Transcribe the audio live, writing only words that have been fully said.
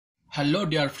Hello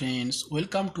dear friends,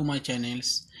 welcome to my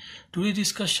channels. Today's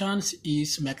discussions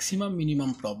is maximum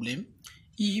minimum problem.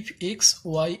 If x,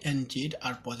 y and z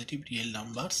are positive real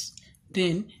numbers,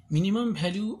 then minimum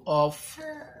value of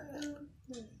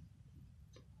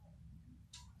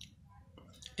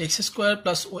x square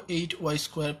plus 8y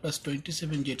square plus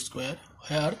 27z square,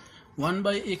 where 1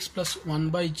 by x plus 1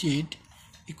 by z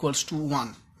equals to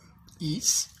 1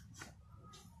 is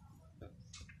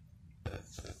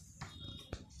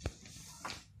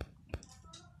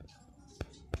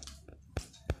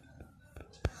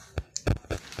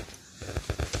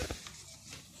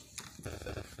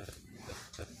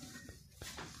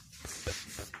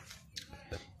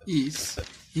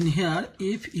in here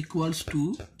f equals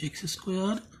to x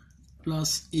square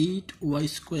plus 8y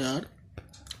square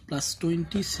plus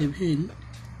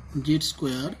 27z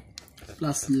square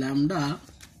plus lambda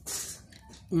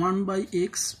 1 by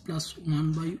x plus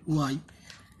 1 by y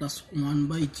plus 1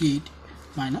 by z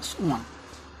minus 1.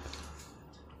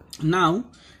 Now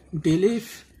del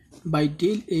f by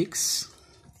del x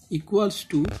equals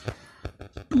to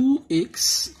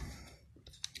 2x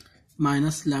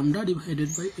minus lambda divided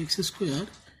by x square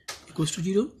equals to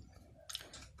 0.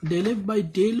 Del f by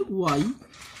del y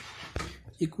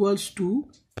equals to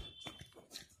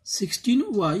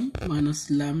 16y minus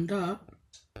lambda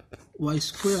y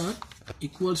square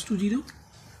equals to 0.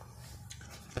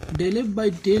 Del f by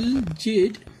del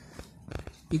z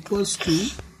equals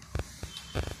to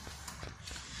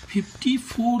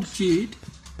 54z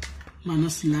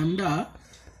minus lambda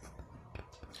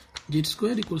z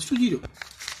square equals to 0.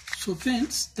 So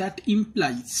friends, that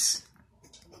implies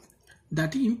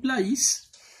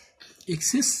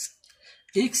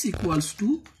x equals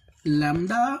to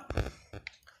lambda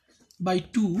by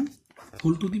 2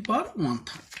 whole to the power 1/3.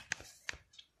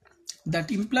 That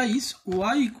implies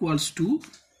y equals to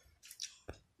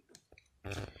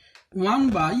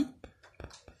 1 by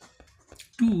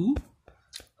 2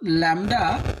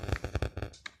 lambda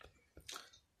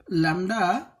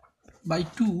by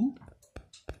 2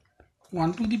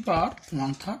 1 to the power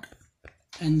 1/3,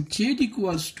 and z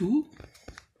equals to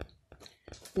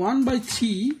 1 by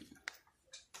 3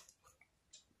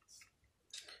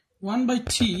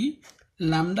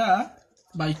 lambda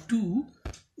by 2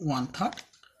 1/3.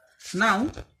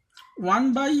 Now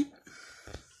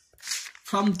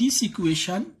this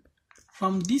equation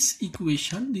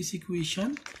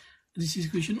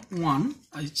 1,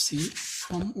 I say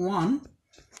from 1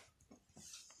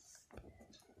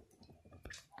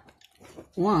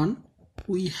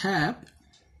 we have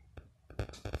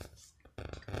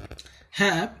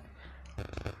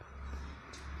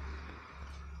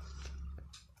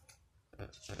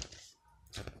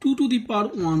 2 to the power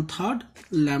 1/3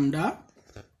 lambda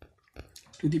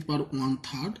to the power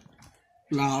 1/3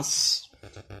 plus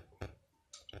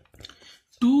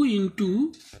 2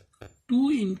 into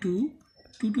 2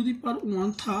 to the power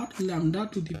 1/3 lambda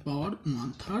to the power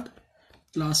 1/3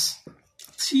 plus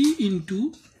 3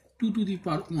 into 2 to the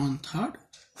power 1/3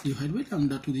 divided by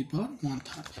lambda to the power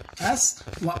 1/3, as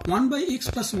 1 by x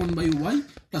plus 1 by y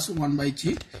plus 1 by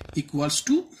z equals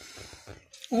to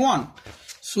 1.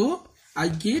 So I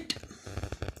get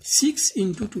 6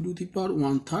 into 2 to the power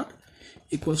 1/3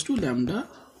 equals to lambda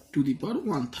to the power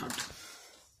 1/3.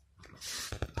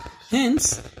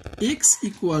 Hence x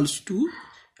equals to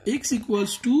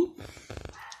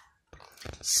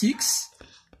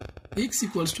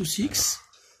 6,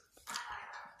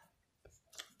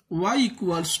 y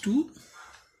equals to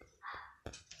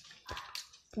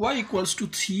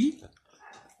 3,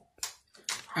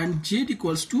 and z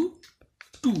equals to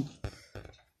 2.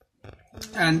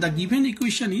 And the given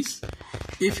equation is,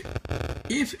 if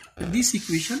this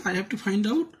equation, I have to find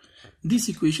out this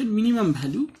equation minimum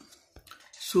value.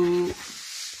 So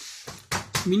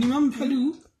minimum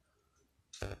value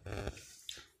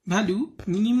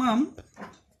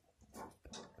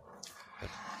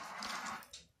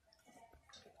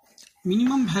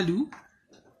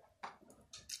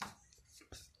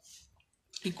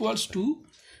equals to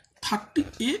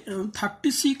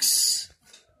 36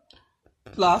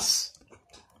 plus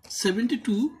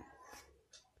 72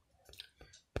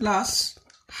 plus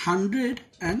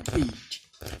 108.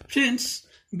 Friends,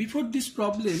 before this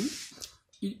problem,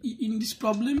 in this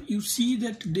problem you see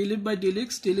that del f by del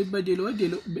x, del f by del y,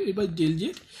 del f by del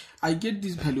z, I get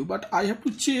this value, but I have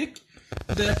to check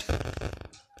that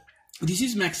this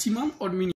is maximum or minimum.